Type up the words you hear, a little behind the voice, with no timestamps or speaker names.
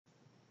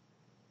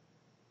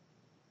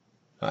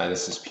Hi,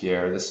 this is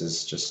Pierre. This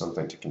is just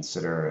something to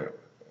consider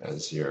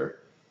as you're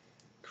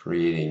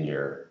creating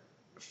your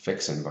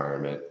fix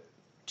environment,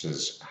 which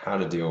is how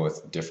to deal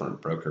with different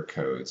broker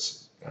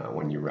codes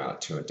when you route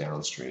to a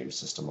downstream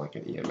system like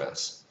an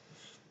EMS.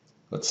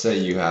 Let's say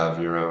you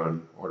have your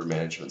own order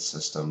management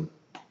system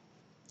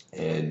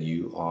and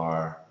you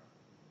are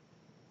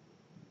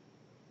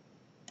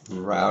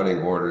routing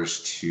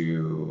orders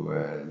to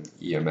an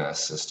EMS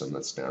system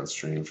that's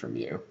downstream from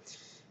you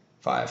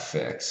via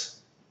fix.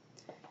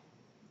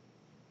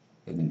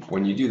 And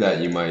when you do that,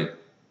 you might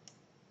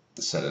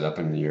set it up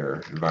in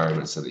your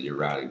environment so that you're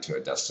routing to a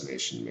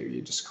destination. Maybe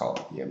you just call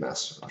it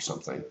EMS or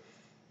something,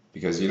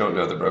 because you don't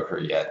know the broker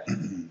yet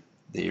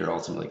that you're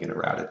ultimately going to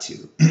route it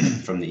to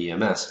from the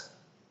EMS.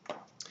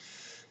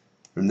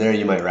 From there,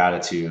 you might route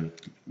it to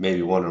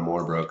maybe one or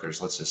more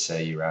brokers. Let's just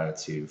say you route it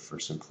to, for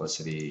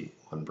simplicity,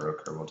 one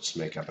broker. We'll just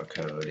make up a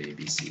code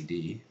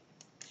ABCD.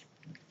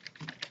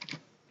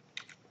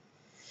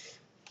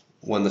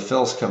 When the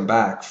fills come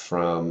back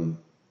from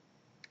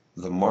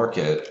the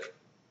market,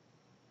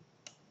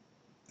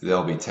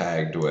 they'll be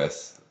tagged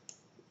with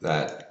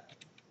that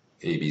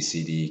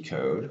ABCD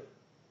code.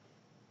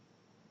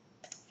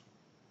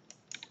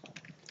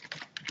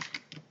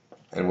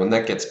 And when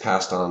that gets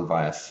passed on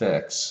via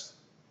fix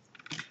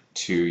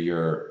to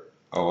your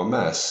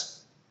OMS,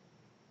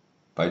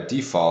 by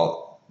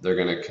default, they're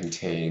going to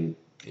contain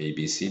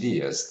ABCD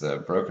as the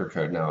broker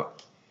code. Now,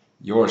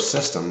 your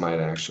system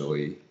might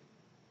actually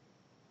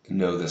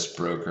know this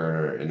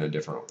broker in a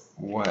different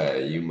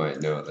way. You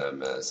might know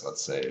them as,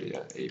 let's say,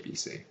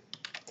 ABC,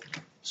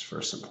 just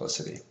for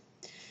simplicity.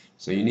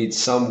 So you need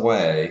some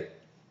way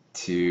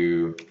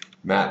to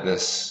map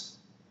this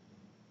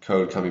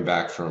code coming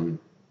back from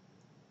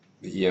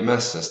the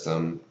EMS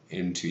system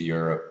into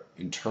your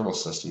internal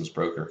system's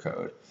broker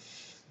code.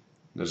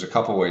 There's a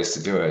couple ways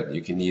to do it.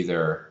 You can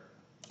either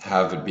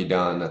have it be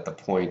done at the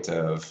point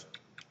of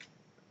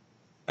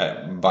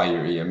by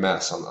your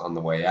EMS on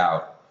the way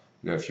out.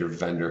 You know, if your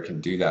vendor can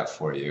do that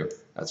for you,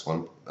 that's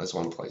one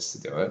place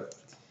to do it.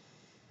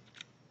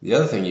 The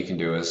other thing you can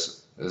do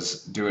is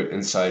do it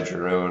inside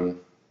your own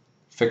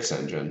fix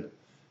engine.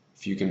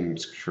 If you can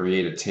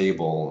create a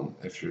table,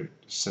 if your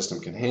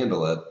system can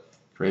handle it,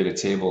 create a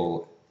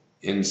table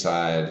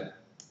inside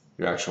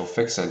your actual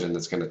fix engine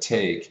that's going to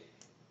take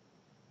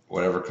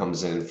whatever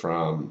comes in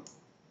from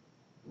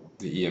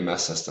the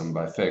EMS system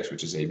by fix,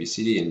 which is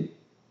ABCD, and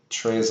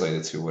translate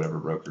it to whatever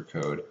broker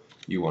code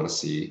you want to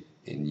see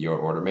in your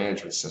order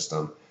management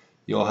system.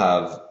 You'll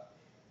have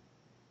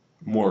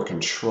more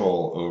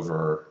control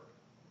over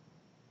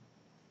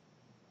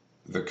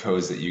the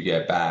codes that you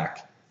get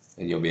back,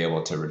 and you'll be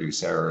able to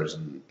reduce errors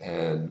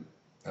and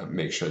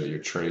make sure that your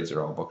trades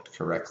are all booked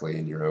correctly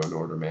in your own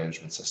order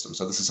management system.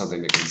 So this is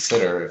something to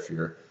consider if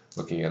you're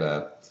looking at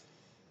a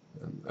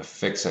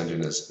fix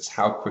engine, is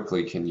how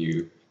quickly can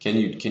you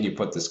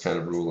put this kind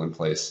of rule in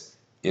place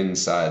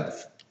inside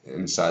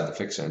the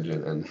fix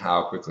engine, and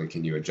how quickly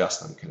can you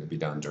adjust them? Can it be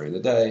done during the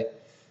day?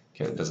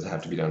 Does it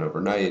have to be done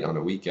overnight, on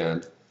a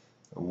weekend?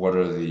 What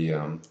are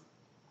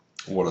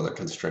the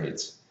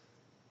constraints?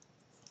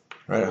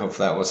 All right, I hope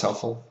that was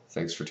helpful.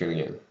 Thanks for tuning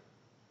in.